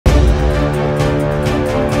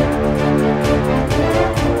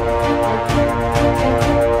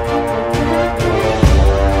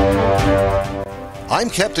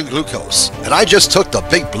Captain Glucose, and I just took the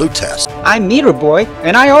Big Blue test. I'm Meter Boy,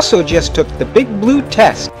 and I also just took the Big Blue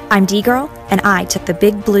test. I'm D-Girl, and I took the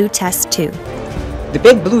Big Blue test too. The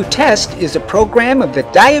Big Blue test is a program of the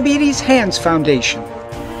Diabetes Hands Foundation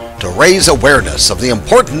To raise awareness of the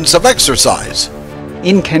importance of exercise.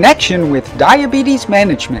 in connection with diabetes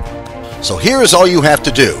management. So here's all you have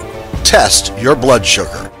to do. Test your blood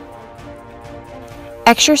sugar.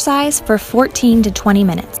 Exercise for 14 to 20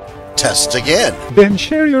 minutes. Test again. Then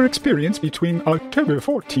share your experience between October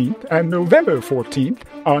 14th and November 14th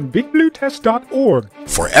on bigbluetest.org.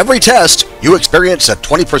 For every test, you experience a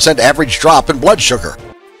 20% average drop in blood sugar.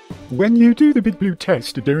 When you do the Big Blue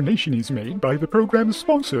test, a donation is made by the program's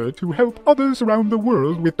sponsor to help others around the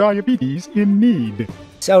world with diabetes in need.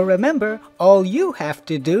 So remember, all you have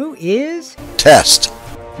to do is Test.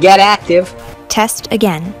 get active, Test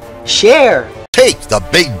again. share, Take the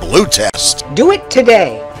Big Blue test. do it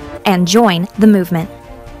today. And join the movement.